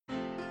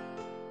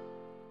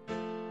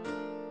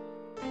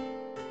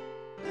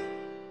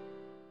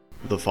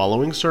The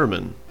following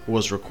sermon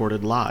was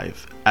recorded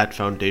live at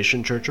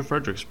Foundation Church of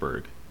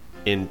Fredericksburg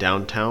in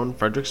downtown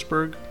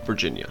Fredericksburg,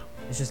 Virginia.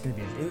 It's just going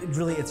to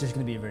be, it's just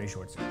going to be a very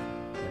short sermon,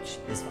 which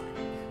is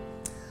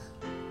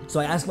fine. So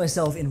I ask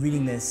myself in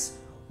reading this,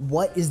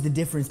 what is the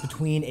difference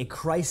between a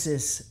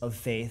crisis of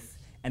faith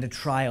and a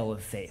trial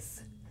of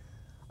faith?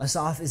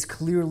 Asaph is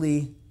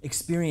clearly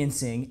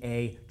experiencing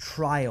a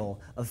trial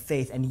of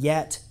faith, and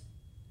yet,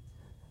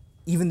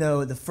 even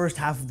though the first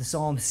half of the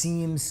psalm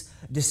seems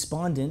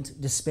despondent,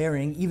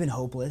 despairing, even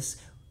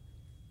hopeless,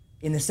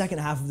 in the second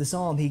half of the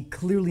psalm, he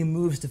clearly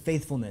moves to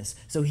faithfulness.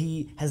 So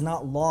he has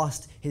not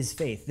lost his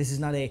faith. This is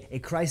not a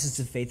crisis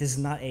of faith. This is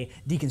not a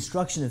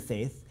deconstruction of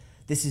faith.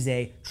 This is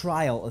a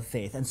trial of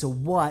faith. And so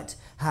what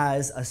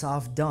has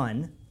Asaph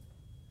done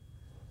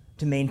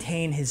to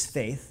maintain his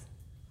faith?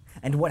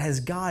 And what has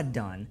God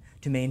done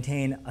to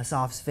maintain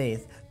Asaph's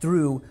faith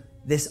through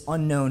this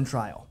unknown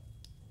trial?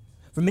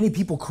 For many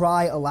people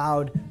cry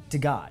aloud to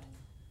God.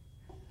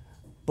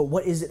 But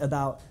what is it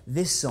about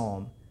this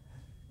psalm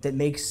that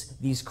makes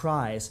these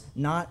cries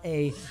not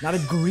a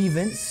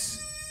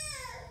grievance,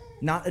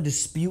 not a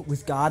dispute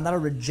with God, not a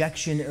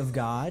rejection of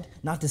God,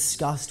 not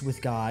disgust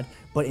with God,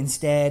 but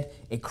instead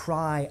a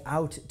cry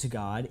out to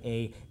God,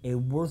 a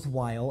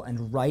worthwhile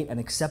and right and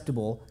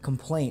acceptable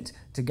complaint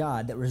to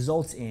God that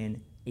results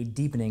in a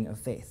deepening of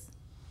faith?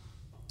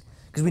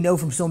 Because we know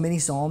from so many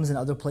psalms and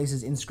other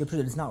places in Scripture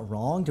that it's not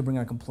wrong to bring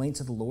our complaints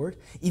to the Lord,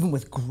 even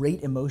with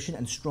great emotion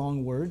and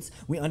strong words.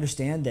 We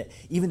understand that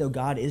even though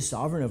God is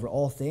sovereign over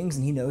all things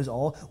and He knows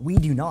all, we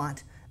do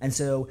not. And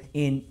so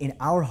in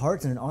our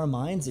hearts and in our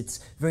minds, it's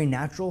very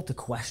natural to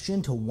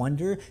question, to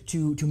wonder,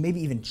 to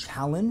maybe even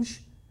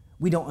challenge.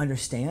 We don't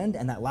understand,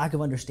 and that lack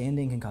of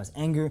understanding can cause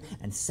anger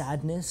and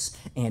sadness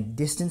and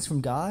distance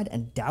from God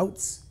and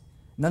doubts.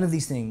 None of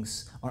these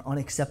things are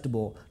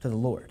unacceptable to the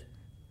Lord.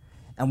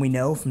 And we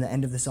know from the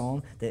end of the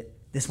psalm that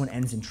this one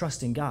ends in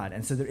trusting God.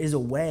 And so there is a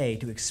way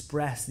to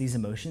express these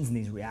emotions and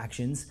these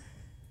reactions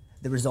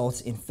that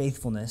results in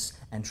faithfulness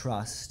and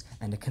trust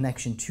and a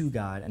connection to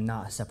God and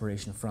not a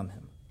separation from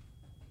Him.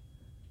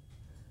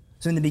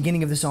 So in the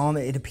beginning of the psalm,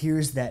 it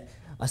appears that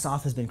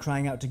Asaph has been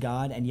crying out to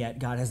God, and yet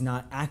God has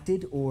not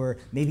acted or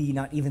maybe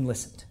not even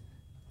listened.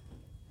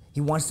 He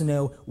wants to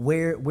know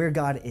where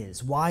God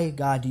is. Why,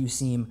 God, do you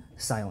seem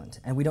silent?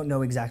 And we don't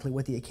know exactly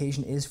what the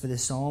occasion is for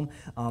this psalm.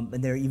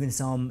 And there are even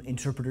some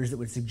interpreters that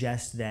would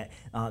suggest that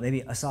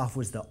maybe Asaph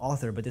was the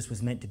author, but this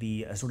was meant to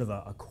be a sort of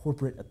a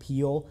corporate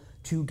appeal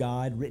to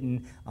God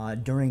written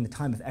during the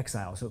time of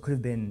exile. So it could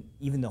have been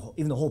even the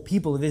whole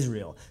people of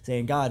Israel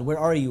saying, God, where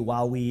are you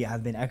while we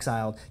have been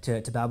exiled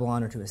to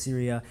Babylon or to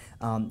Assyria?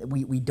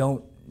 We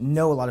don't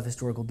know a lot of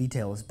historical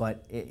details,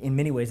 but in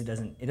many ways it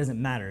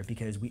doesn't matter,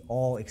 because we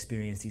all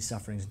experience these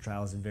sufferings and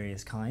trials of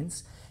various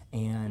kinds.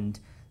 And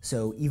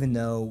so even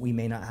though we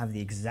may not have the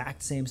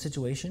exact same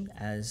situation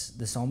as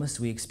the psalmist,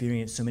 we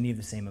experience so many of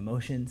the same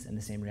emotions and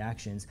the same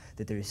reactions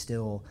that there is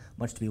still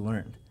much to be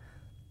learned.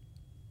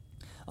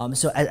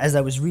 So as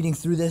I was reading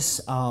through this,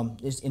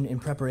 in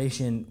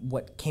preparation,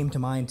 what came to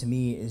mind to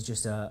me is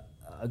just a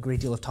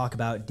great deal of talk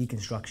about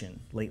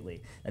deconstruction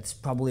lately. That's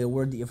probably a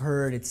word that you've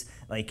heard. It's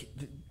like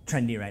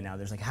trendy right now.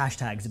 There's like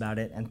hashtags about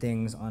it and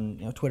things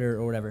on Twitter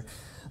or whatever.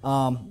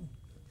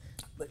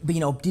 But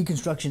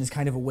deconstruction is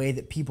kind of a way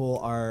that people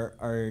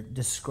are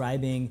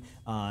describing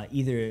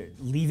either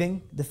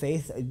leaving the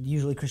faith,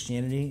 usually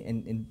Christianity,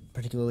 and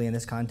particularly in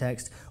this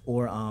context,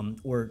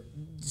 or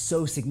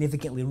so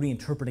significantly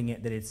reinterpreting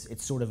it that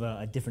it's sort of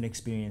a different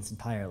experience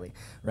entirely,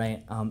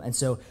 right? And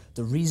so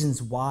the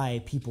reasons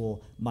why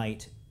people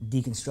might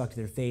deconstruct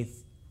their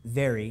faith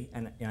vary,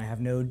 and I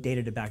have no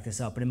data to back this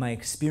up, but in my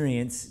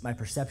experience, my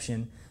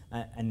perception,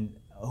 and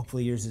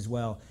hopefully yours as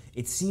well,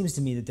 it seems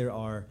to me that there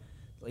are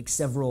like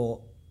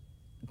several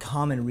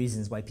common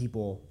reasons why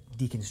people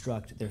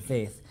deconstruct their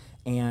faith.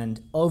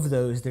 And of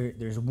those,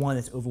 there's one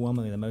that's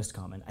overwhelmingly the most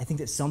common. I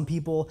think that some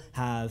people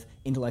have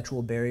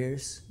intellectual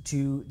barriers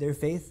to their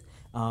faith,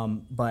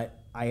 but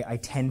I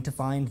tend to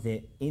find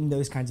that in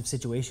those kinds of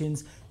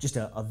situations, just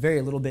a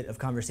very little bit of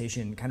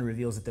conversation kind of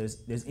reveals that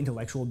those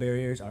intellectual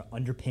barriers are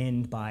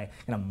underpinned by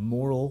kind of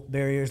moral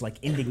barriers like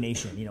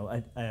indignation,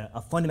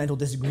 a fundamental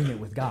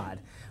disagreement with God,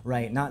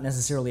 right? Not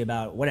necessarily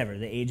about whatever,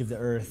 the age of the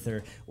earth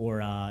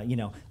or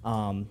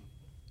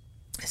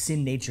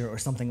sin nature or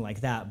something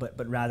like that,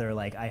 but rather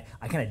like I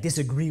kind of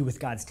disagree with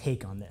God's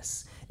take on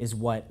this is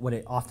what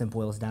it often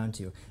boils down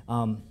to.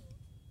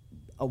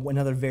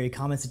 Another very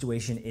common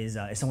situation is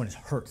if someone is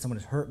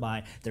hurt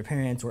by their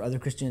parents or other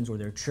Christians or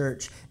their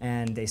church,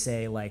 and they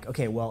say like,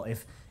 okay, well,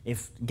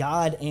 if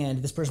God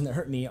and this person that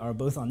hurt me are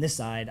both on this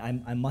side,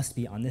 I must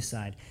be on this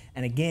side.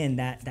 And again,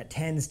 that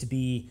tends to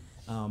be,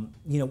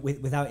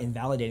 without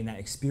invalidating that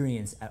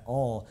experience at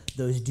all,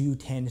 those do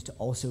tend to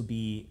also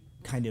be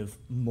kind of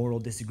moral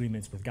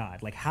disagreements with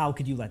God. Like, how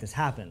could you let this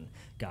happen,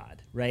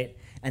 God, right?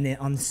 And then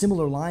on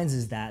similar lines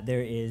as that,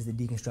 there is the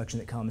deconstruction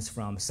that comes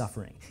from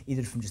suffering,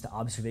 either from just the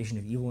observation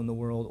of evil in the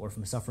world or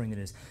from suffering that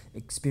is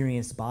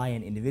experienced by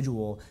an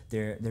individual.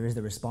 There is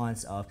the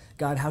response of,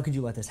 God, how could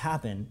you let this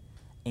happen?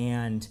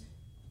 And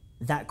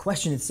that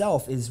question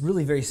itself is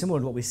really very similar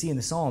to what we see in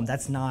the psalm.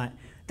 That's not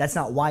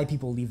why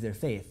people leave their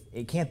faith.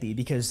 It can't be,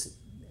 because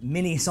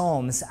many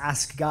psalms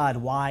ask God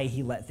why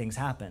he let things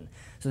happen.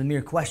 So the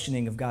mere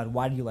questioning of God,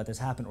 why did you let this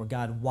happen? Or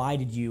God, why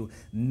did you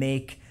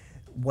make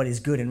what is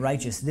good and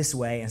righteous this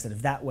way instead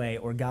of that way?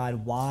 Or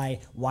God, why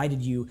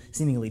did you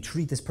seemingly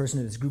treat this person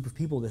or this group of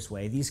people this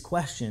way? These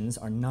questions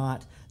are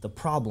not the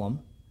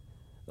problem,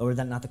 or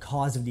not the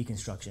cause of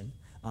deconstruction.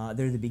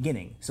 They're the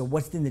beginning. So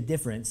what's then the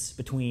difference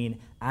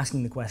between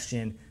asking the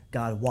question,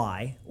 God,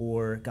 why?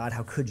 Or God,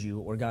 how could you?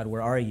 Or God,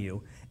 where are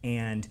you?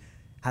 And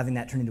having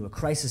that turn into a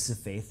crisis of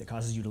faith that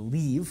causes you to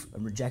leave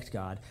and reject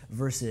God,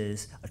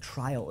 versus a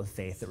trial of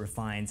faith that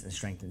refines and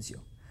strengthens you.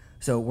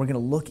 So we're going to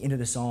look into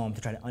the psalm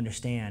to try to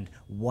understand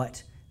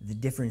what the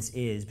difference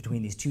is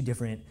between these two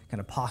different kind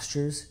of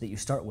postures that you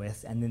start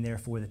with, and then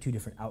therefore the two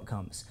different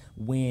outcomes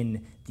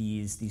when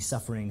these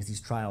sufferings,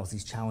 these trials,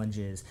 these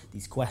challenges,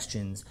 these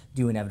questions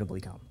do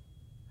inevitably come.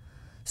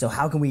 So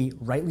how can we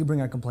rightly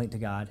bring our complaint to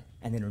God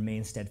and then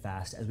remain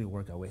steadfast as we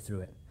work our way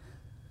through it?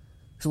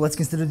 So let's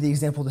consider the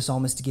example the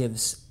psalmist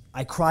gives.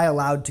 I cry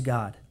aloud to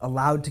God,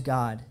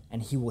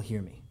 and he will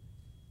hear me.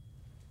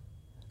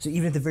 So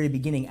even at the very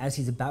beginning, as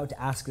he's about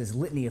to ask this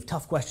litany of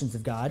tough questions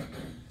of God,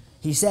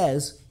 he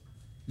says,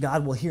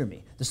 God will hear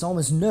me. The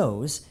psalmist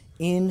knows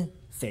in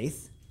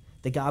faith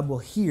that God will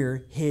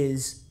hear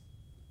his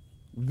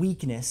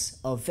weakness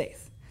of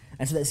faith.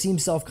 And so that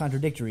seems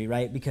self-contradictory,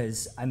 right?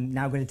 Because I'm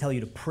now going to tell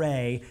you to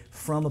pray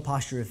from a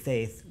posture of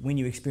faith when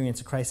you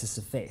experience a crisis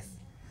of faith,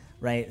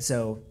 right?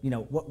 So,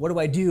 what do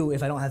I do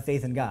if I don't have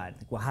faith in God?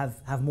 Well,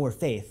 have more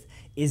faith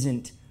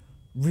isn't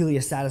really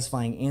a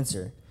satisfying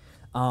answer.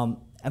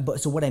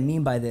 So what I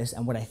mean by this,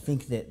 and what I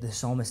think that the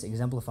psalmist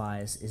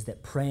exemplifies, is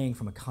that praying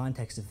from a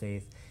context of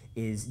faith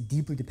is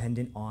deeply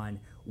dependent on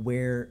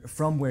where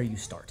you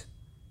start.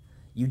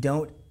 You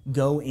don't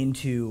go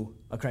into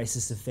a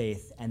crisis of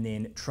faith and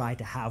then try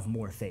to have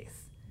more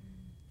faith.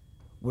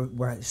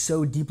 We're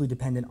so deeply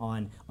dependent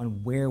on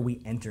where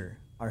we enter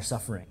our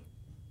suffering.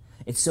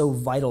 It's so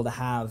vital to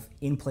have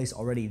in place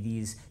already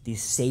these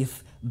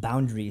safe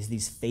boundaries,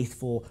 these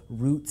faithful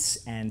roots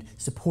and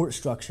support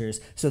structures,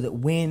 so that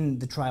when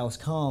the trials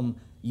come,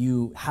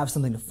 you have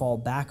something to fall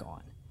back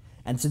on.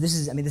 And so this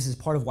is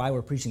part of why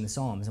we're preaching the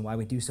Psalms and why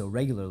we do so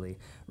regularly,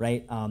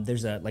 right?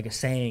 There's a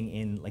saying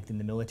in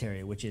the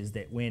military, which is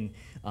that when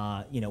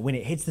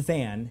it hits the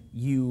fan,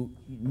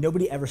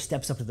 nobody ever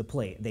steps up to the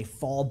plate. They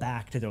fall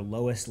back to their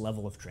lowest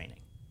level of training.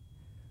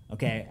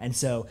 Okay, and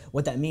so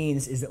what that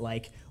means is that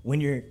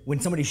when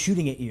somebody's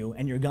shooting at you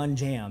and your gun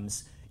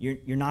jams,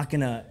 you're not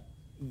gonna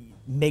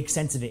make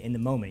sense of it in the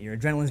moment. Your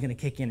adrenaline's gonna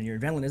kick in, and your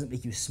adrenaline doesn't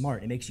make you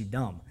smart; it makes you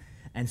dumb.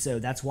 And so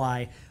that's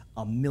why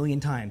 1,000,000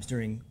 times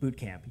during boot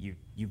camp, you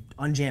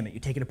unjam it, you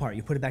take it apart,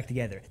 you put it back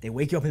together. They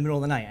wake you up in the middle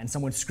of the night, and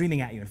someone's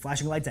screaming at you and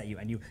flashing lights at you,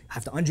 and you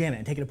have to unjam it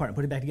and take it apart and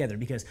put it back together,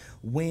 because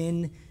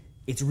when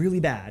it's really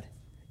bad,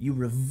 you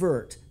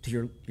revert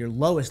to your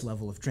lowest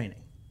level of training.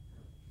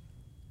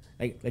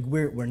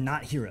 We're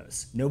not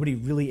heroes. Nobody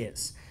really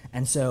is.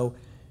 And so,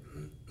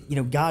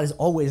 God is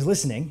always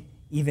listening,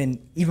 even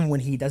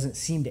when he doesn't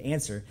seem to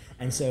answer.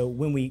 And so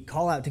when we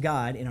call out to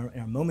God in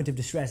our moment of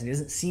distress and he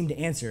doesn't seem to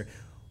answer,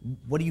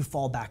 what do you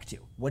fall back to?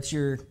 What's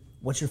your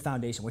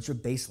foundation? What's your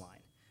baseline?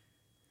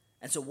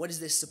 And so what does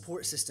this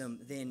support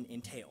system then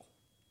entail?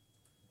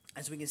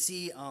 And so we can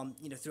see,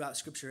 throughout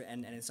Scripture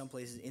and in some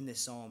places in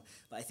this psalm,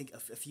 but I think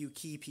a few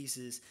key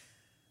pieces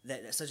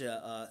that such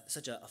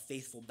a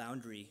faithful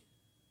boundary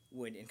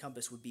would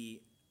encompass would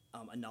be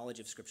a knowledge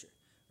of Scripture,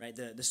 right?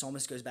 The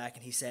psalmist goes back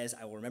and he says,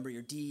 I will remember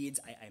your deeds,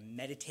 I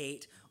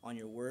meditate on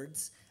your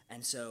words.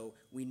 And so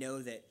we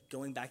know that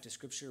going back to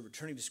Scripture,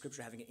 returning to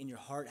Scripture, having it in your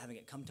heart, having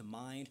it come to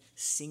mind,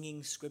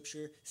 singing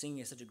Scripture, singing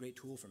is such a great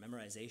tool for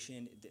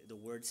memorization. The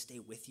words stay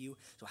with you.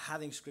 So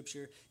having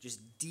Scripture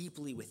just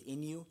deeply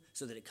within you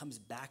so that it comes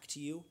back to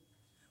you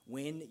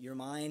when your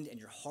mind and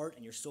your heart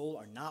and your soul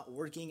are not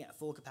working at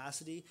full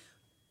capacity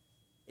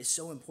is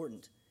so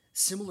important.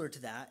 Similar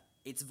to that,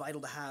 it's vital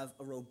to have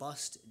a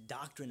robust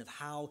doctrine of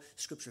how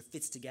Scripture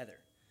fits together,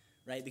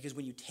 right? Because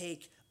when you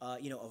take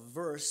a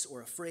verse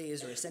or a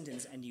phrase or a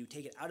sentence and you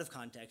take it out of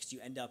context, you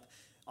end up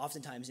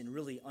oftentimes in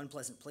really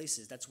unpleasant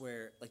places. That's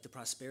where the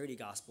prosperity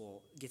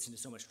gospel gets into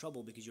so much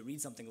trouble, because you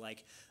read something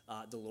like,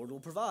 the Lord will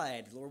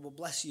provide, the Lord will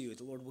bless you,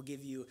 the Lord will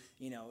give you,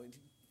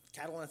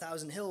 cattle on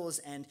 1,000 hills,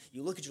 and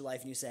you look at your life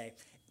and you say,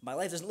 my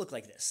life doesn't look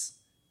like this.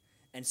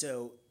 And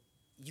so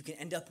you can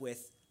end up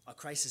with a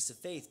crisis of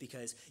faith,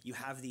 because you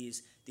have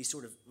these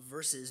sort of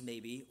verses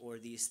maybe, or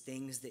these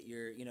things that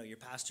your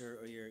pastor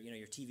or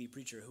your TV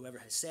preacher or whoever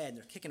has said, and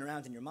they're kicking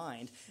around in your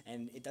mind,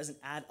 and it doesn't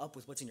add up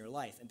with what's in your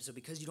life. And so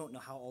because you don't know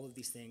how all of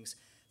these things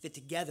fit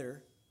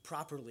together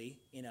properly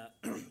in a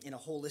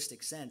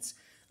holistic sense,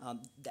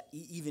 that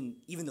even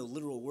though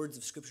literal words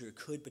of Scripture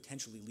could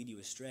potentially lead you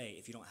astray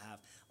if you don't have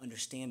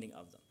understanding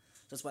of them.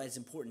 that's why it's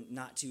important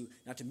not to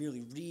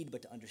merely read,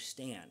 but to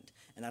understand.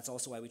 And that's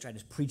also why we try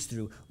to preach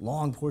through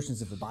long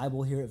portions of the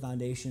Bible here at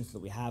Foundation, so that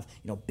we have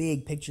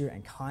big picture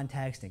and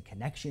context and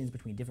connections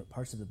between different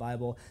parts of the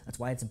Bible. That's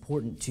why it's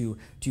important to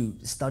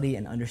study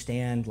and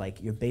understand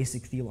like your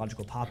basic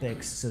theological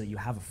topics, so that you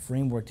have a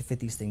framework to fit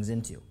these things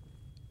into.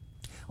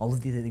 All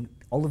of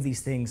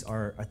these things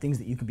are things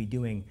that you can be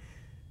doing,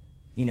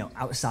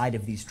 outside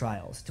of these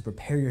trials to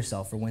prepare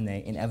yourself for when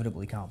they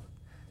inevitably come.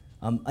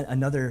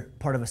 Another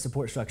part of a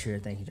support structure,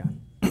 thank you,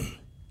 John,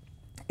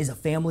 is a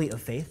family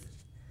of faith.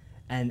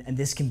 And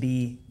this can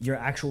be your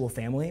actual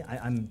family.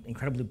 I'm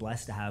incredibly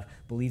blessed to have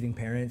believing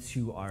parents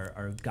who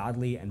are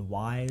godly and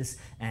wise,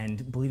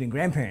 and believing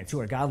grandparents who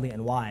are godly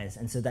and wise.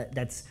 And so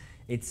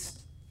it's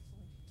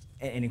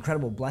an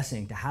incredible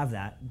blessing to have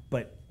that.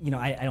 But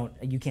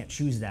you can't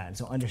choose that. And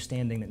so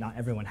understanding that not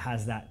everyone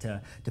has that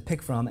to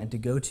pick from and to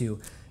go to,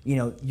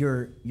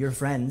 your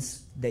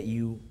friends that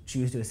you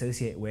choose to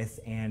associate with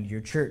and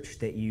your church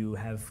that you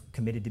have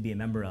committed to be a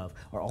member of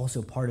are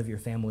also part of your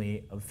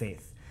family of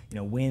faith.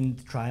 When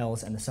the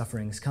trials and the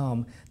sufferings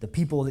come, the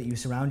people that you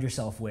surround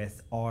yourself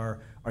with are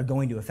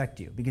going to affect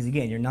you. Because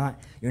again, you're not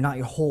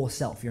your whole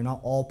self. You're not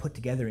all put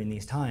together in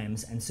these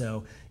times, and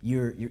so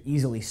you're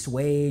easily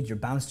swayed. You're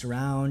bounced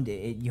around.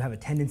 You have a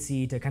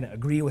tendency to kind of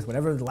agree with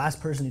whatever the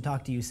last person who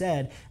talked to you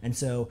said, and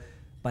so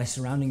by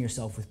surrounding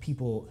yourself with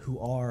people who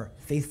are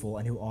faithful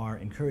and who are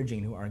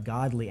encouraging, who are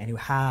godly, and who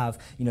have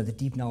the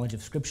deep knowledge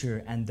of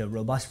Scripture and the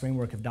robust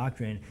framework of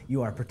doctrine,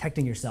 you are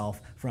protecting yourself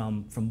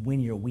from when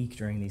you're weak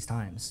during these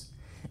times.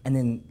 And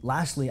then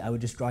lastly, I would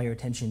just draw your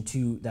attention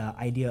to the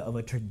idea of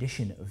a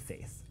tradition of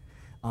faith.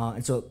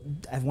 And so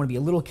I want to be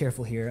a little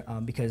careful here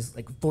because,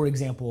 like, for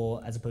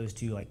example, as opposed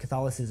to like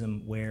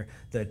Catholicism, where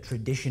the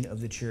tradition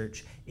of the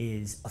church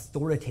is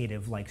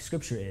authoritative like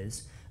Scripture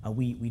is,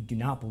 we do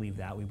not believe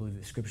that. We believe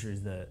that Scripture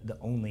is the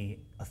only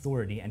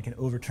authority and can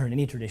overturn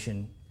any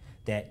tradition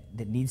that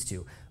needs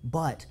to.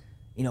 But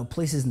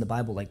places in the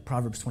Bible, like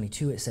Proverbs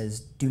 22, it says,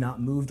 "Do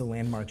not move the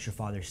landmarks your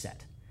father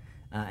set."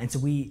 And so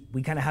we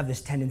kind of have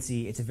this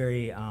tendency. It's a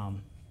very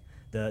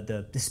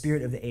the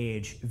spirit of the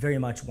age very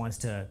much wants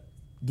to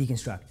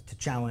deconstruct, to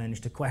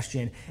challenge, to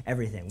question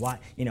everything. Why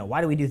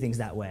do we do things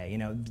that way?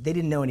 They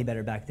didn't know any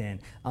better back then.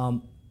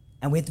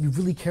 And we have to be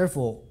really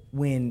careful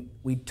when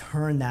we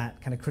turn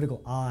that kind of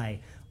critical eye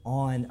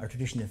on our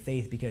tradition of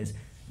faith, because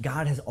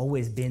God has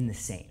always been the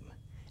same.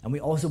 And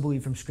we also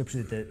believe from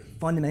Scripture that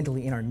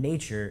fundamentally in our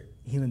nature,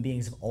 human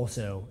beings have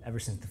also, ever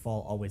since the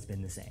fall, always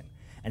been the same.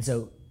 And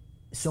so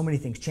many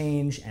things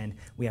change, and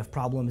we have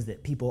problems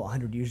that people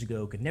 100 years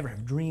ago could never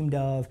have dreamed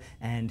of,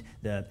 and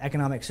the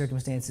economic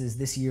circumstances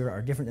this year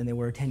are different than they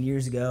were 10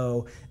 years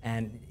ago,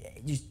 and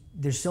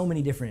there's so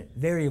many different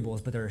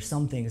variables, but there are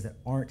some things that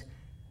aren't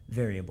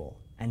variable.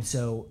 And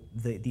so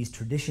these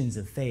traditions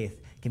of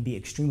faith can be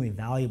extremely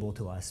valuable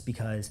to us,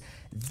 because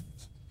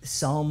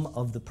some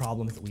of the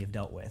problems that we have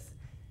dealt with,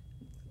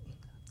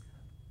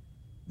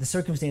 the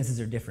circumstances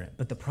are different,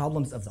 but the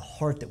problems of the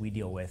heart that we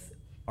deal with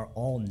are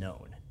all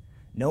known.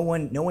 No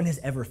one has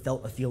ever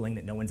felt a feeling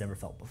that no one's ever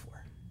felt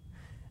before.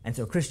 And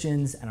so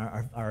Christians and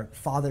our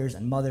fathers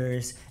and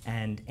mothers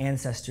and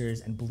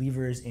ancestors and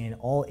believers in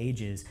all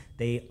ages,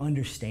 they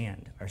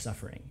understand our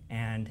suffering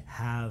and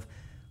have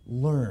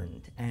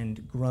learned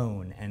and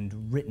grown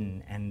and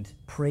written and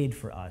prayed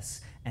for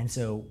us. And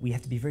so we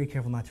have to be very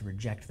careful not to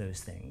reject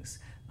those things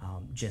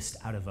just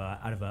out of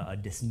a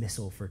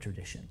dismissal for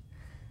tradition.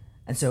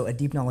 And so a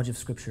deep knowledge of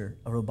Scripture,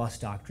 a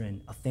robust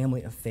doctrine, a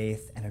family of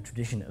faith, and a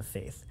tradition of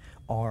faith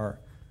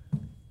are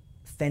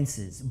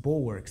fences,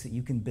 bulwarks that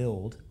you can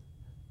build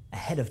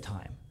ahead of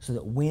time, so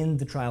that when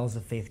the trials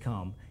of faith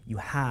come, you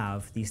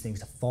have these things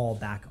to fall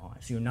back on.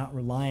 So you're not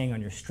relying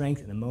on your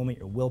strength in the moment,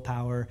 your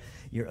willpower,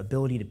 your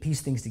ability to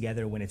piece things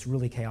together when it's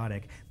really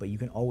chaotic, but you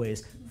can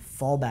always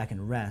fall back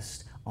and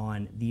rest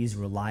on these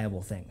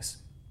reliable things.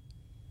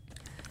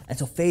 And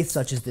so faith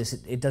such as this,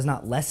 it does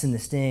not lessen the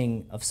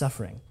sting of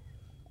suffering.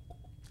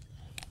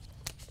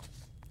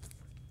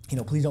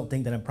 Please don't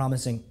think that I'm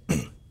promising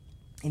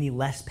any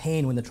less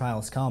pain when the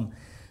trials come.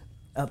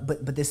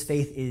 But this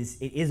faith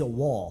is a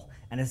wall,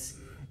 and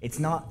it's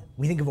not.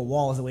 We think of a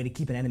wall as a way to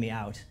keep an enemy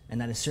out, and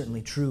that is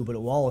certainly true. But a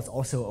wall is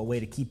also a way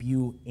to keep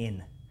you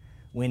in.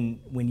 When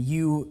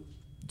you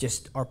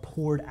just are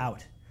poured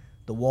out,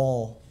 the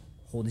wall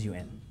holds you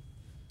in.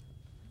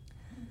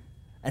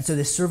 And so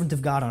this servant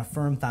of God on a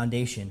firm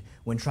foundation,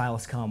 when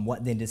trials come,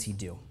 what then does he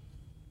do?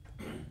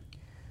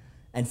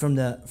 And from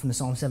the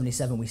Psalm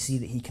 77, we see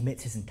that he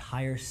commits his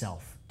entire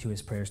self to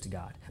his prayers to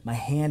God. My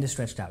hand is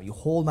stretched out. You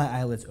hold my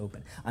eyelids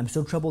open. I'm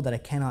so troubled that I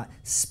cannot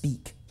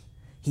speak.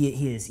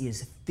 He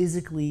is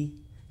physically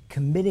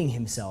committing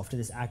himself to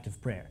this act of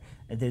prayer.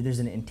 There's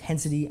an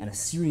intensity and a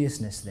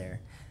seriousness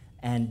there.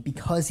 And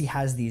because he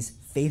has these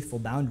faithful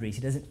boundaries,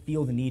 he doesn't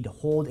feel the need to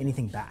hold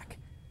anything back.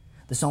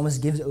 The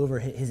psalmist gives over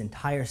his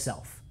entire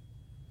self,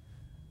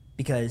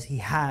 because he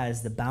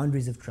has the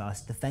boundaries of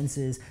trust, the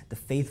fences, the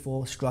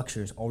faithful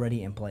structures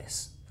already in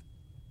place.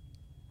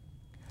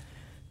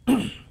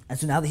 And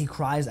so now that he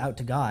cries out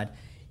to God,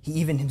 He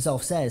even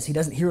himself says he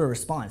doesn't hear a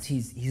response.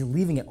 He's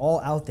leaving it all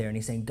out there, and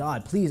he's saying,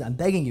 God, please, I'm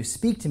begging you,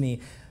 speak to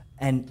me.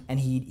 And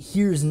he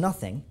hears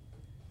nothing.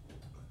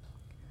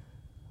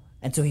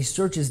 And so he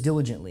searches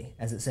diligently,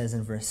 as it says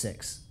in verse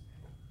 6.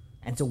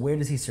 And so where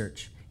does he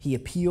search? He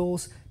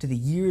appeals to the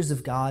years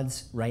of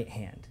God's right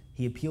hand.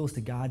 He appeals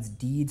to God's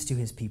deeds to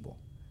his people.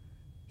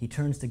 He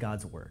turns to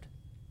God's word.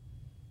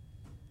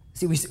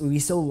 See, we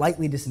so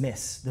lightly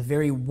dismiss the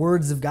very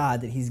words of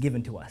God that he's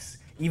given to us,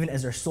 even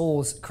as our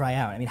souls cry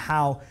out. I mean,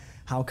 how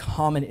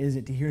common is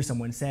it to hear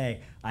someone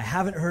say, I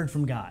haven't heard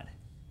from God.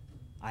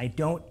 I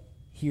don't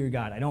hear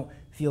God. I don't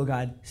feel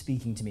God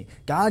speaking to me.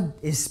 God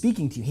is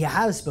speaking to you. He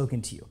has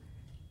spoken to you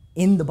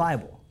in the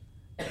Bible.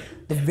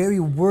 The very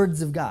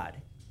words of God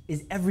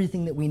is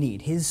everything that we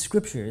need. His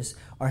scriptures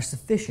are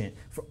sufficient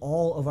for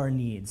all of our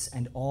needs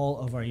and all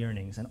of our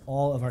yearnings and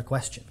all of our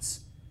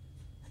questions.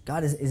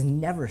 God is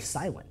never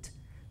silent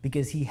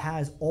because he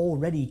has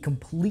already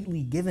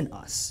completely given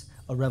us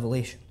a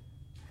revelation.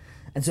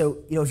 And so,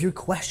 if you're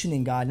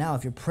questioning God now,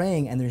 if you're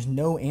praying and there's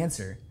no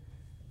answer,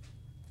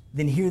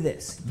 then hear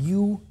this.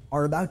 You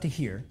are about to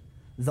hear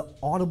the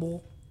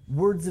audible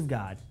words of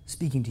God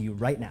speaking to you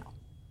right now.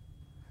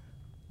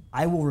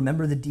 I will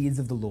remember the deeds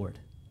of the Lord.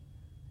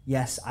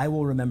 Yes, I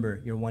will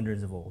remember your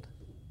wonders of old.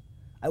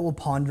 I will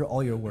ponder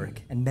all your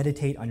work and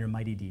meditate on your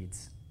mighty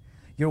deeds.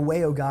 Your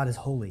way, O God, is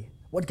holy.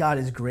 What God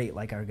is great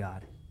like our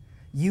God?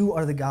 You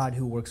are the God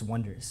who works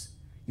wonders.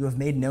 You have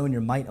made known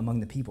your might among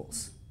the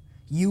peoples.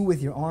 You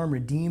with your arm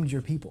redeemed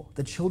your people,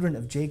 the children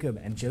of Jacob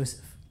and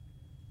Joseph.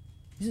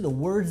 These are the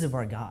words of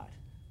our God,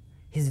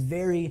 his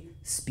very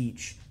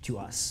speech to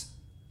us.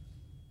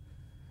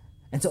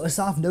 And so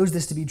Asaph knows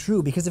this to be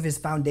true because of his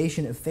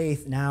foundation of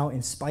faith now,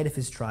 in spite of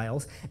his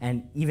trials,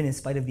 and even in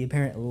spite of the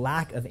apparent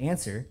lack of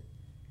answer,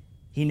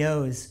 he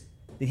knows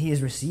that he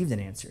has received an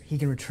answer. He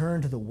can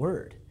return to the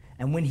word.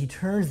 And when he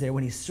turns there,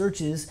 when he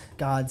searches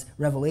God's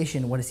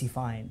revelation, what does he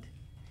find?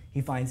 He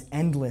finds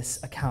endless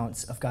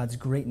accounts of God's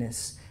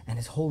greatness and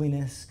his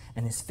holiness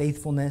and his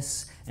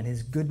faithfulness and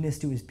his goodness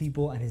to his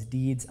people and his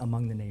deeds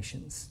among the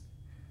nations.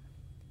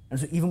 And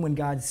so even when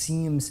God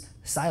seems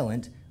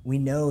silent, we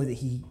know that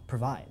he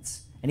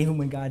provides. And even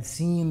when God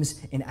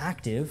seems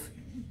inactive,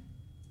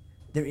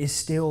 there is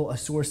still a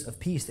source of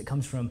peace that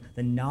comes from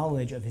the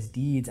knowledge of his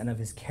deeds and of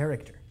his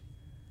character.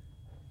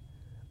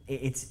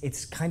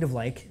 It's kind of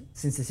like,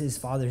 since this is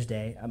Father's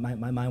Day, my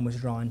mind was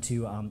drawn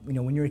to,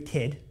 when you're a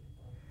kid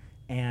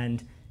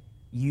and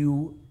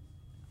you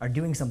are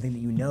doing something that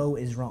you know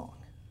is wrong.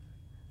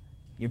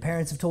 Your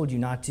parents have told you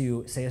not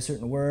to say a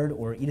certain word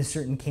or eat a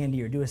certain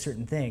candy or do a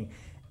certain thing,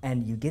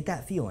 and you get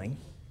that feeling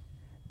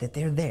that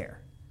they're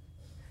there.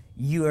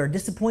 You are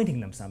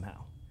disappointing them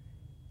somehow.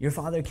 Your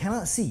father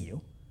cannot see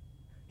you.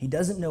 He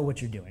doesn't know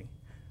what you're doing,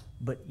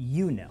 but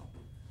you know.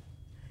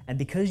 And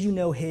because you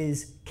know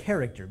his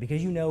character,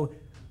 because you know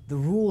the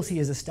rules he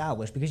has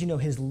established, because you know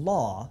his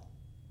law,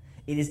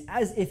 it is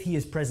as if he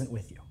is present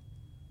with you.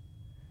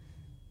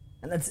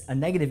 And that's a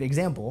negative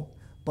example,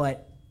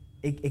 but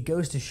it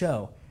goes to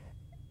show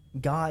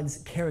God's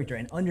character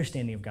and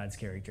understanding of God's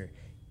character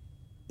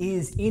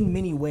is in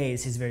many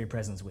ways his very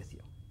presence with you.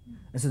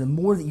 And so the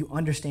more that you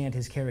understand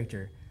his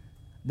character,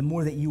 the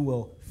more that you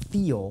will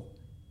feel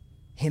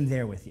him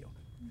there with you.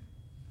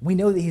 We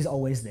know that he's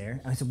always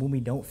there, and so when we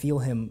don't feel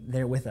him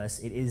there with us,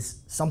 it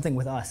is something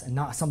with us and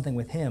not something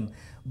with him,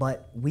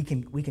 but we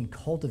can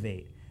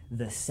cultivate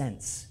the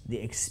sense, the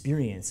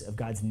experience of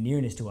God's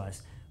nearness to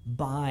us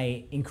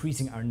by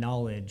increasing our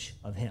knowledge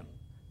of him.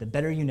 The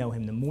better you know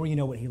him, the more you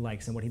know what he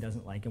likes and what he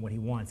doesn't like and what he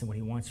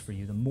wants for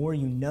you. The more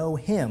you know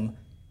him,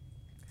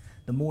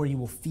 the more you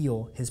will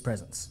feel his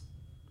presence.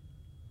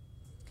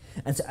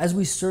 And so as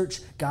we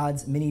search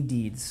God's many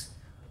deeds,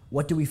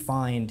 what do we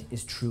find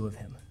is true of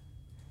him?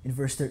 In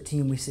verse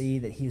 13, we see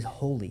that he is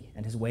holy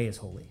and his way is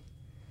holy.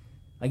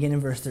 Again, in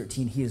verse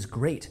 13, he is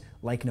great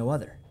like no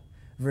other.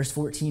 Verse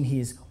 14, he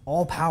is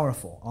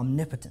all-powerful,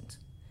 omnipotent.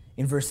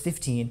 In verse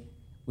 15,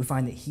 we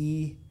find that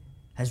he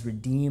has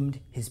redeemed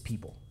his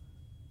people.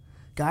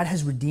 God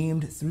has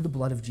redeemed through the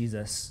blood of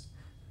Jesus.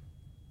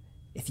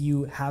 If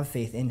you have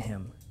faith in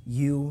him,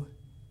 you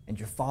and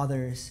your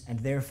fathers and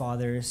their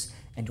fathers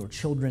and your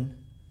children.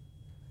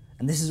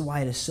 And this is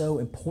why it is so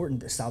important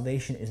that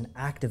salvation is an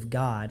act of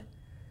God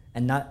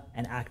and not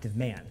an act of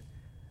man,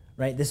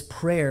 right? This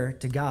prayer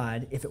to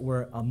God, if it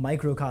were a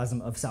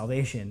microcosm of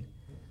salvation,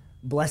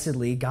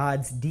 blessedly,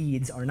 God's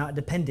deeds are not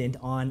dependent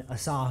on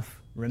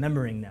Asaph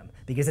remembering them,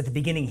 because at the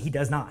beginning, he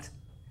does not.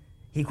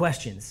 He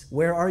questions,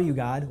 where are you,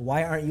 God?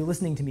 Why aren't you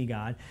listening to me,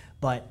 God?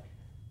 But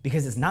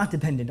because it's not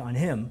dependent on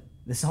him,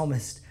 the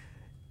psalmist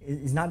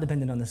is not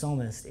dependent on the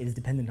psalmist, it is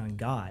dependent on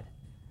God.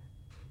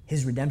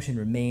 His redemption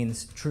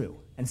remains true.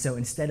 And so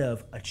instead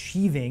of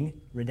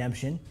achieving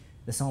redemption,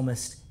 the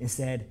psalmist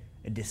instead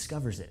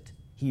discovers it.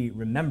 He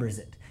remembers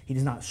it. He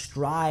does not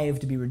strive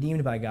to be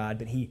redeemed by God,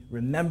 but he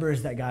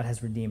remembers that God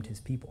has redeemed his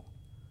people.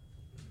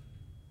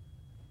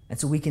 And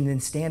so we can then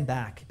stand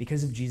back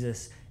because of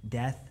Jesus'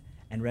 death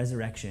and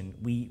resurrection.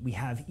 We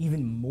have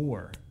even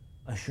more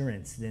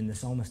assurance than the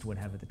psalmist would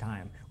have at the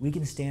time. We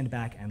can stand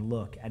back and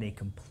look at a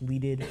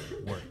completed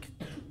work.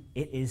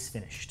 It is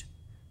finished.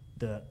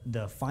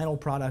 The final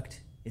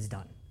product is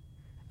done.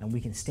 And we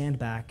can stand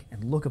back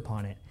and look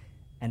upon it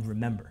and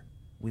remember.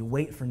 We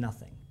wait for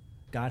nothing.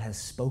 God has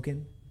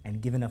spoken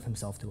and given of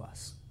himself to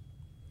us.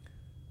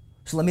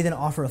 So let me then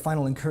offer a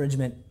final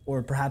encouragement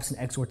or perhaps an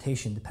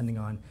exhortation, depending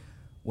on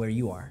where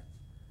you are.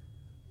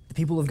 The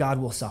people of God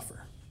will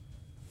suffer.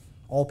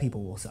 All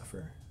people will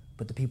suffer,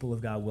 but the people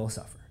of God will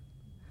suffer.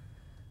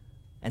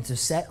 And to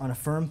set on a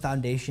firm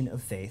foundation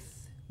of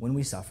faith, when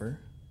we suffer,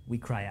 we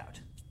cry out.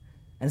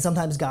 And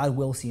sometimes God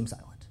will seem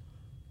silent.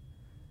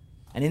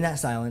 And in that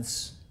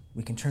silence,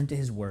 we can turn to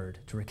his word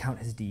to recount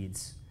his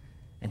deeds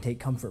and take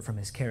comfort from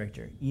his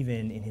character,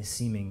 even in his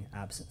seeming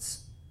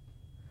absence.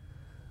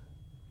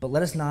 But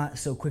let us not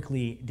so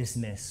quickly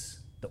dismiss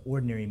the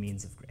ordinary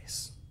means of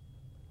grace.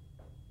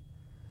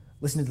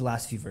 Listen to the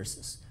last few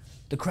verses.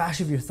 The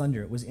crash of your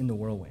thunder was in the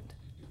whirlwind.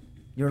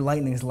 Your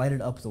lightnings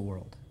lighted up the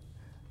world.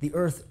 The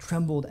earth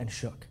trembled and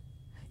shook.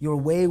 Your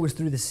way was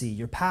through the sea,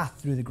 your path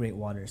through the great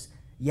waters.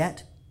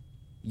 Yet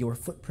your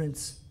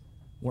footprints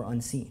were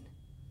unseen.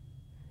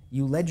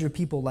 You led your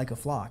people like a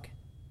flock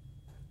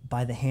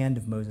by the hand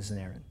of Moses and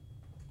Aaron.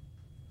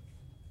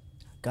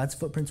 God's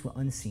footprints were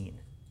unseen,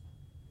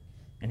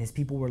 and his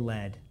people were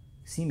led,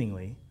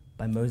 seemingly,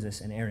 by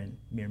Moses and Aaron,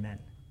 mere men.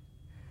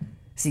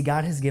 See,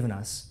 God has given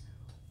us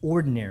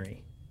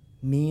ordinary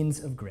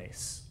means of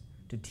grace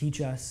to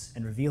teach us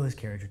and reveal his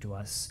character to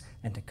us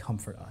and to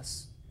comfort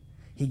us.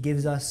 He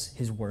gives us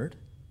his word.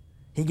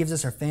 He gives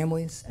us our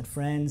families and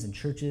friends and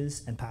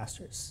churches and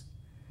pastors.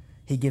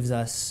 He gives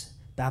us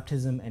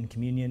baptism and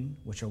communion,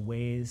 which are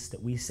ways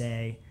that we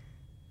say,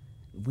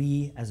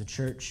 we as a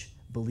church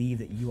believe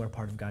that you are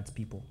part of God's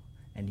people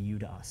and you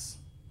to us.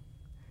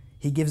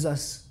 He gives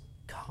us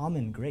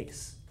common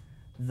grace,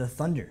 the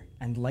thunder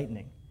and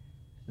lightning.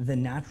 The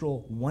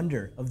natural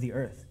wonder of the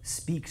earth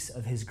speaks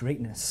of his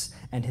greatness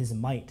and his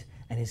might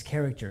and his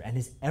character and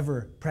his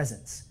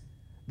ever-presence.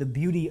 The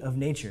beauty of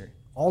nature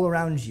all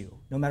around you,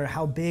 no matter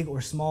how big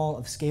or small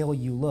of scale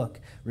you look,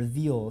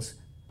 reveals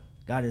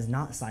God is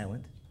not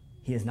silent.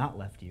 He has not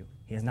left you.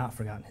 He has not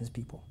forgotten his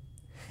people.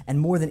 And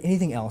more than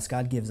anything else,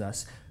 God gives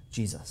us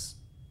Jesus.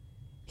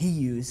 He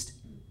used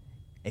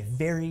a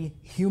very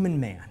human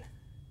man,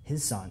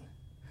 his son,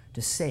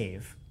 to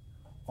save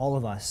all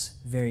of us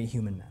very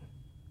human men.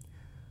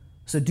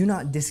 So do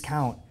not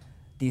discount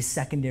these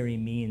secondary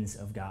means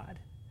of God.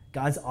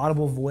 God's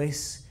audible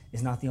voice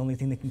is not the only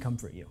thing that can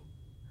comfort you.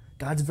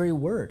 God's very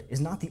word is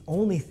not the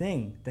only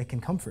thing that can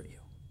comfort you.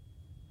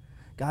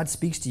 God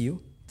speaks to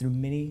you through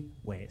many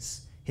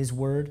ways. His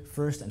word,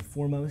 first and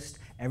foremost,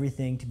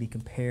 everything to be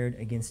compared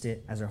against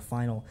it as our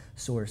final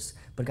source.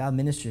 But God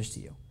ministers to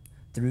you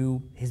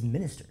through his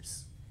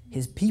ministers,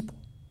 his people.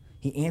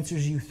 He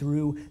answers you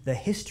through the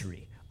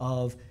history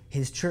of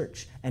his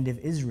church and of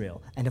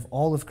Israel and of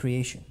all of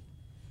creation.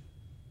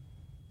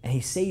 And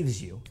he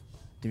saves you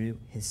through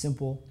his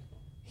simple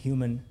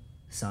human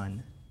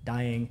son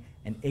dying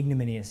an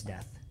ignominious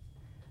death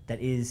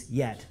that is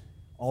yet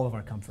all of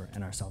our comfort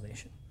and our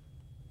salvation.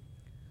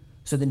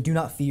 So then do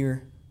not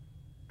fear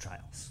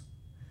trials.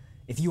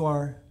 If you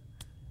are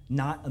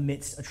not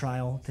amidst a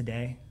trial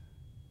today,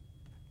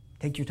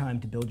 take your time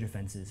to build your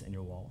fences and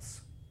your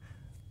walls.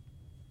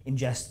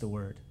 Ingest the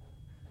word.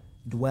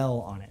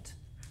 Dwell on it.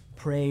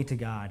 Pray to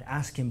God.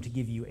 Ask him to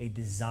give you a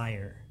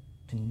desire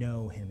to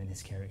know him and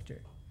his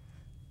character.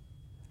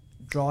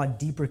 Draw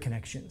deeper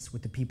connections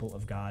with the people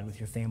of God, with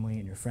your family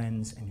and your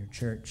friends and your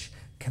church.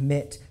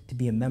 Commit to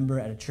be a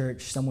member at a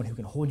church, someone who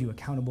can hold you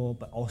accountable,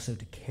 but also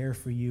to care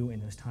for you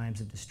in those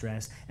times of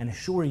distress and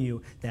assure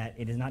you that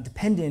it is not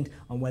dependent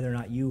on whether or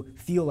not you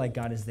feel like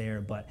God is there,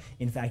 but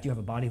in fact you have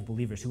a body of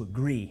believers who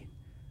agree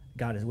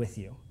God is with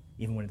you,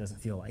 even when it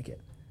doesn't feel like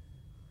it.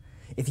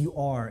 If you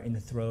are in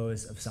the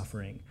throes of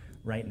suffering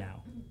right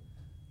now,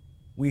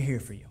 we're here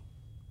for you.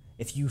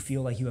 If you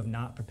feel like you have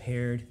not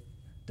prepared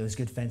those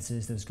good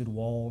fences, those good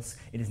walls,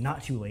 it is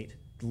not too late.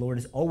 The Lord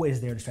is always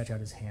there to stretch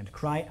out his hand.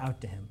 Cry out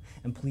to him,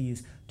 and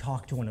please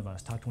talk to one of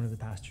us. Talk to one of the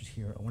pastors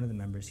here or one of the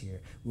members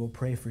here. We will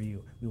pray for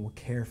you. We will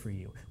care for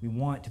you. We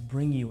want to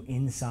bring you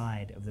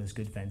inside of those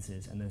good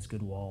fences and those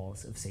good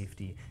walls of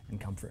safety and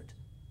comfort.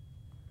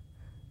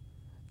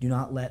 Do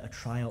not let a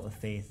trial of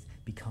faith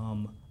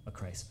become a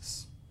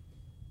crisis.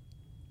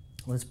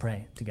 Let's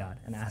pray to God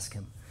and ask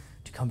him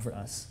to comfort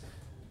us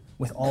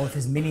with all of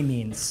his many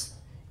means,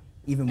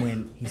 even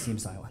when he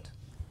seems silent.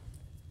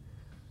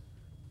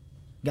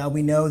 God,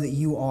 we know that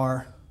you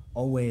are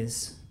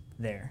always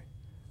there.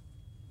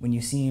 When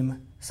you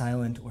seem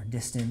silent or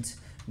distant,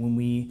 when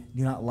we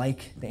do not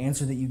like the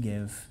answer that you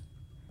give,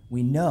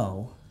 we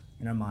know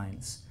in our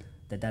minds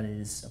that that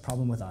is a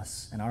problem with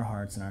us and our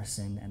hearts and our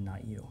sin and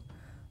not you.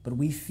 But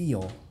we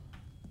feel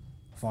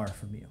far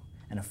from you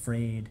and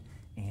afraid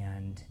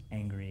and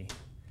angry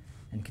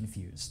and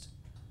confused.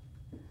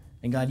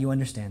 And God, you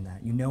understand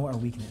that. You know our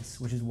weakness,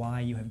 which is why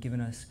you have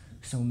given us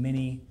so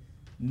many,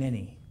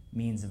 many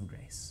means of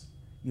grace.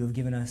 You have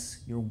given us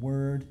your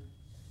word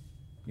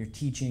your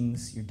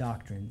teachings, your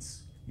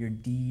doctrines, your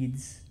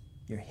deeds,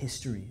 your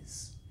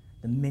histories,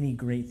 the many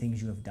great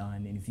things you have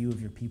done in view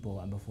of your people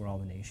and before all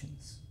the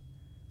nations.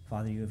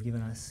 Father, you have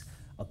given us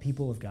a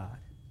people of God,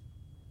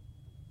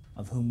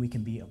 of whom we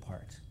can be a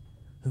part,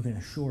 who can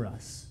assure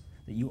us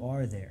that you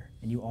are there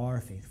and you are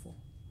faithful,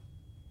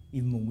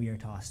 even when we are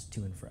tossed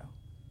to and fro.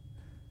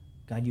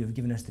 God, you have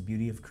given us the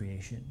beauty of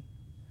creation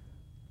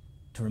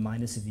to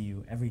remind us of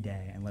you every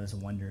day and let us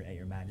wonder at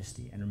your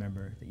majesty and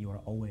remember that you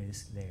are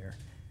always there,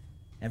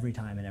 every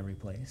time and every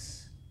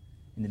place,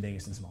 in the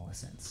biggest and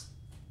smallest sense.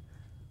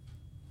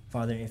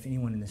 Father, if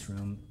anyone in this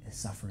room is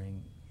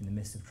suffering in the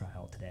midst of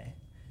trial today,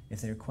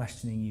 if they're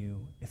questioning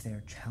you, if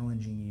they're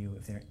challenging you,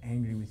 if they're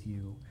angry with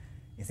you,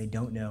 if they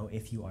don't know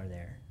if you are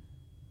there,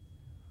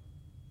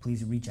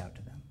 please reach out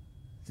to them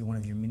through one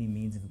of your many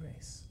means of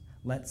grace.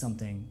 Let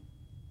something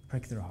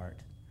prick their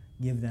heart.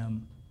 Give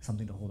them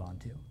something to hold on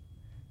to.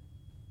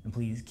 And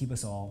please keep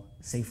us all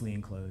safely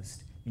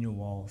enclosed in your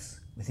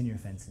walls, within your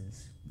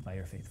fences, by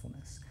your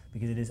faithfulness,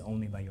 because it is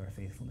only by your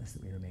faithfulness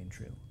that we remain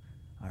true.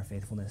 Our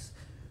faithfulness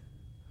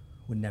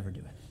would never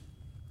do it.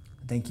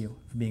 Thank you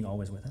for being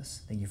always with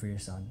us. Thank you for your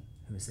Son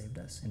who has saved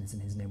us, and it's in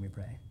his name we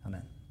pray.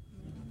 Amen.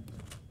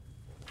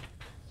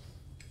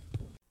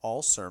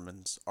 All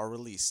sermons are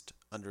released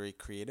under a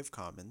Creative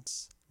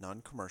Commons,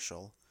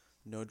 non-commercial,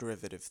 no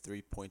derivative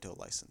 3.0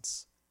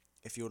 license.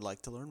 If you would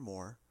like to learn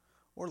more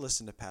or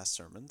listen to past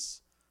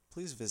sermons,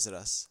 please visit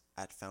us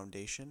at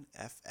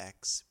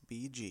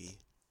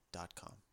foundationfxbg.com.